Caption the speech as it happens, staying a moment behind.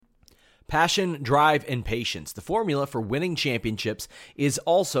Passion, drive, and patience. The formula for winning championships is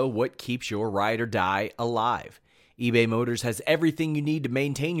also what keeps your ride or die alive. eBay Motors has everything you need to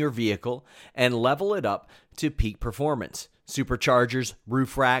maintain your vehicle and level it up to peak performance. Superchargers,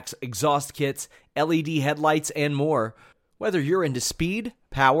 roof racks, exhaust kits, LED headlights, and more. Whether you're into speed,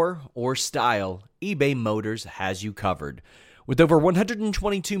 power, or style, eBay Motors has you covered. With over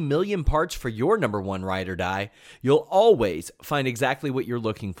 122 million parts for your number one ride or die, you'll always find exactly what you're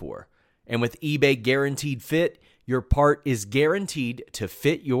looking for. And with eBay Guaranteed Fit, your part is guaranteed to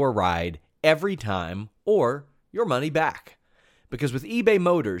fit your ride every time or your money back. Because with eBay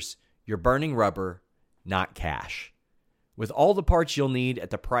Motors, you're burning rubber, not cash. With all the parts you'll need at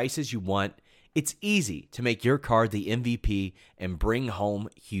the prices you want, it's easy to make your car the MVP and bring home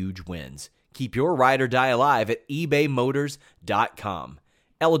huge wins. Keep your ride or die alive at ebaymotors.com.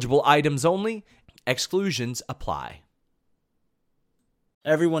 Eligible items only. Exclusions apply.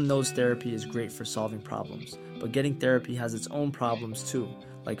 Everyone knows therapy is great for solving problems, but getting therapy has its own problems too,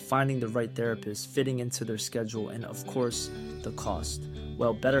 like finding the right therapist, fitting into their schedule, and of course, the cost.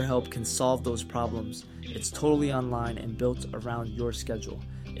 Well, BetterHelp can solve those problems. It's totally online and built around your schedule.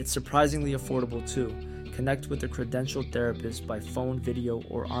 It's surprisingly affordable too. Connect with a credentialed therapist by phone, video,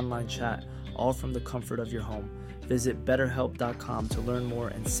 or online chat, all from the comfort of your home. Visit BetterHelp.com to learn more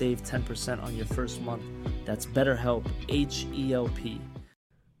and save 10% on your first month. That's BetterHelp, H-E-L-P.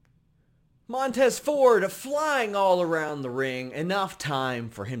 Montez Ford flying all around the ring. Enough time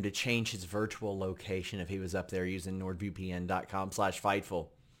for him to change his virtual location if he was up there using NordVPN.com/Fightful.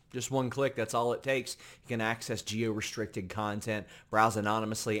 Just one click, that's all it takes. You can access geo-restricted content, browse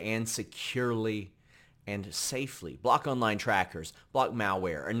anonymously and securely and safely. Block online trackers, block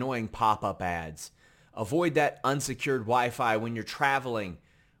malware, annoying pop-up ads. Avoid that unsecured Wi-Fi when you're traveling,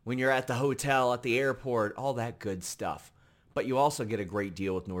 when you're at the hotel, at the airport, all that good stuff. But you also get a great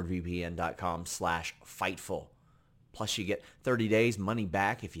deal with NordVPN.com/Fightful. Plus you get 30 days money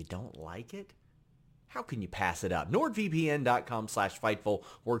back if you don't like it. How can you pass it up? NordVPN.com/Fightful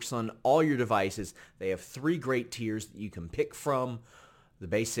works on all your devices. They have 3 great tiers that you can pick from. The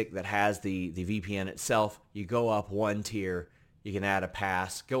basic that has the VPN itself, you go up 1 tier, you can add a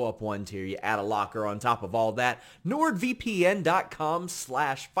pass, go up 1 tier, you add a locker on top of all that.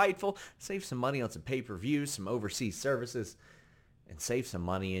 NordVPN.com/Fightful. Save some money on some pay-per-views, some overseas services, and save some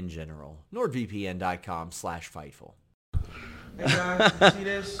money in general. NordVPN.com/Fightful. Hey guys, you see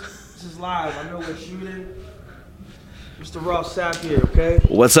this? This is live. I know we're shooting. Mr. Ross Sapp here, okay?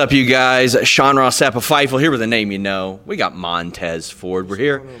 What's up, you guys? Sean Ross Sapp of Fightful here with a name you know. We got Montez Ford. We're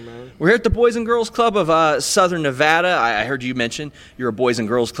here. We're here at the Boys and Girls Club of Southern Nevada. I heard you mention you're a Boys and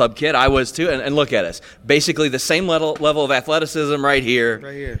Girls Club kid. I was too. And look at us. Basically the same level of athleticism right here.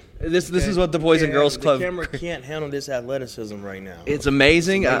 Right here. This is what the Boys and Girls Club... The camera can't handle this athleticism right now. It's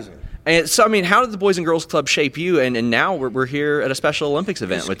amazing. It's amazing. And so, I mean, how did the Boys and Girls Club shape you? And now we're here at a Special Olympics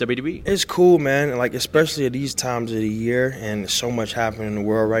event with WWE. It's cool, man. Like, especially at these times of the year, and so much happening in the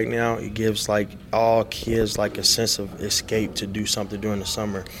world right now, it gives, like, all kids, like, a sense of escape to do something during the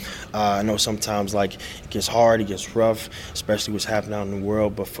summer. I know sometimes, like, it gets hard, it gets rough, especially what's happening out in the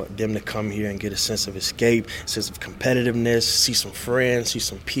world, but for them to come here and get a sense of escape, a sense of competitiveness, see some friends, see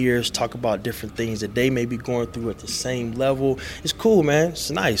some peers, talk about different things that they may be going through at the same level. It's cool, man. It's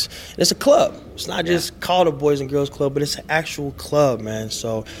nice. It's a club. It's not just called a Boys and Girls Club, but it's an actual club, man.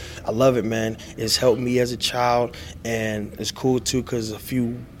 So I love it, man. It's helped me as a child, and it's cool, too, because a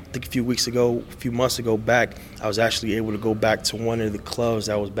few months ago back, I was actually able to go back to one of the clubs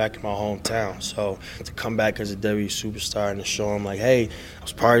that was back in my hometown. So to come back as a WWE superstar and to show them, like, hey, I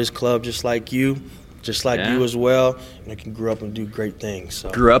was part of this club just like you as well, and I can grow up and do great things. So.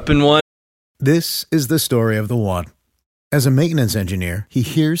 Grew up in one. This is the story of the one. As a maintenance engineer, he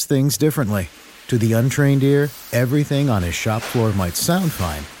hears things differently. To the untrained ear, everything on his shop floor might sound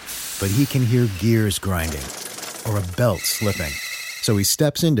fine, but he can hear gears grinding or a belt slipping. So he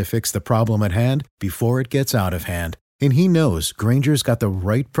steps in to fix the problem at hand before it gets out of hand. And he knows Grainger's got the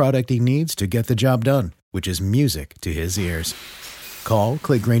right product he needs to get the job done, which is music to his ears. Call,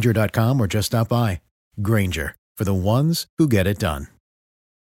 click Grainger.com, or just stop by. Grainger, for the ones who get it done.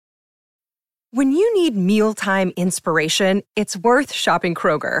 When you need mealtime inspiration, it's worth shopping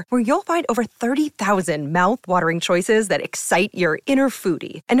Kroger, where you'll find over 30,000 mouth-watering choices that excite your inner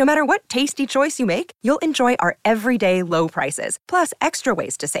foodie. And no matter what tasty choice you make, you'll enjoy our everyday low prices, plus extra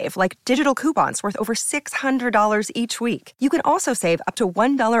ways to save, like digital coupons worth over $600 each week. You can also save up to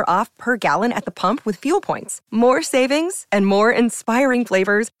 $1 off per gallon at the pump with fuel points. More savings and more inspiring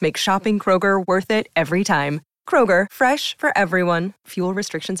flavors make shopping Kroger worth it every time. Kroger, fresh for everyone. Fuel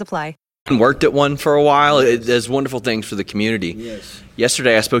restrictions apply. worked at one for a while. It does wonderful things for the community. Yes.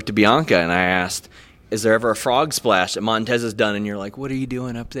 Yesterday I spoke to Bianca and I asked, is there ever a frog splash that Montez has done? And you're like, what are you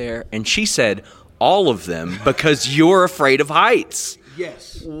doing up there? And she said, all of them, because you're afraid of heights.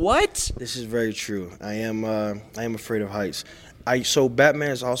 Yes. What? This is very true. I am afraid of heights. So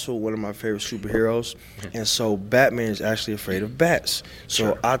Batman is also one of my favorite superheroes, and so Batman is actually afraid of bats.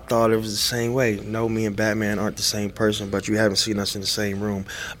 So I thought it was the same way. No, me and Batman aren't the same person, but you haven't seen us in the same room.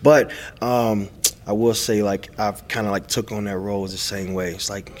 But I will say, like, I've kind of like took on that role the same way. It's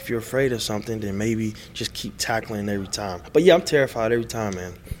like, if you're afraid of something, then maybe just keep tackling it every time. But yeah, I'm terrified every time,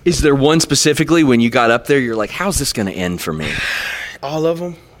 man. Is there one specifically when you got up there, you're like, how's this going to end for me? All of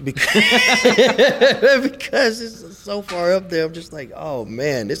them, because it's so far up there. I'm just like, oh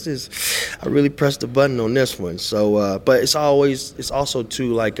man, I really pressed the button on this one. So, but it's also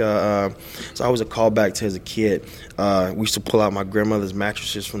too like, it's always a callback to as a kid. We used to pull out my grandmother's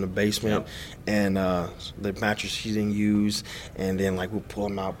mattresses from the basement. Yep. And the mattress she didn't use, and then like we'll pull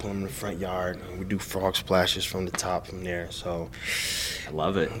them in the front yard, and we do frog splashes from the top from there. So I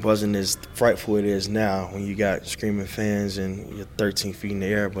love it. It wasn't as frightful it is now when you got screaming fans and you're 13 feet in the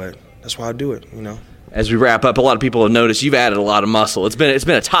air, but that's why I do it, you know. As we wrap up, a lot of people have noticed you've added a lot of muscle. It's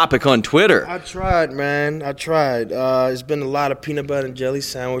been a topic on Twitter. I tried, man. I tried. It's been a lot of peanut butter and jelly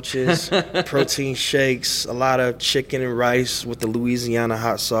sandwiches, protein shakes, a lot of chicken and rice with the Louisiana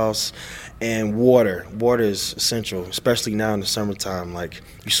hot sauce, and water. Water is essential, especially now in the summertime. Like,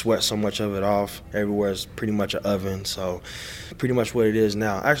 you sweat so much of it off. Everywhere is pretty much an oven, so pretty much what it is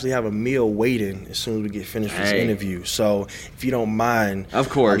now. I actually have a meal waiting as soon as we get finished with this interview. So if you don't mind, of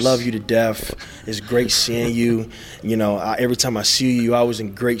course, I love you to death. It's great seeing you. You know, every time I see you, I was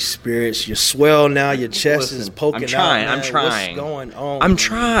in great spirits. You're swell now. Your chest is poking out. I'm trying. What's going on? I'm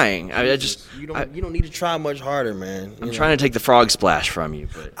trying. You don't need to try much harder, man. I'm trying to take the frog splash from you,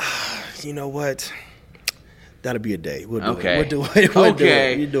 but you know what? That'll be a day. We'll do it. We'll do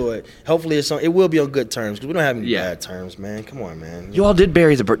it. You do it. Hopefully it will be on good terms, because we don't have any bad terms, man. Come on, man. You all did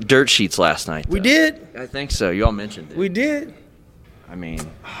bury the dirt sheets last night, though. We did? I think so. You all mentioned it. We did? I mean,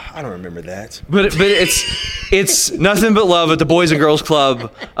 I don't remember that. But it's nothing but love at the Boys and Girls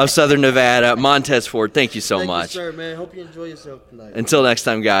Club of Southern Nevada. Montez Ford, thank you so much. Thank you, sir, man. Hope you enjoy yourself tonight. Until next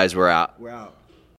time, guys, we're out. We're out.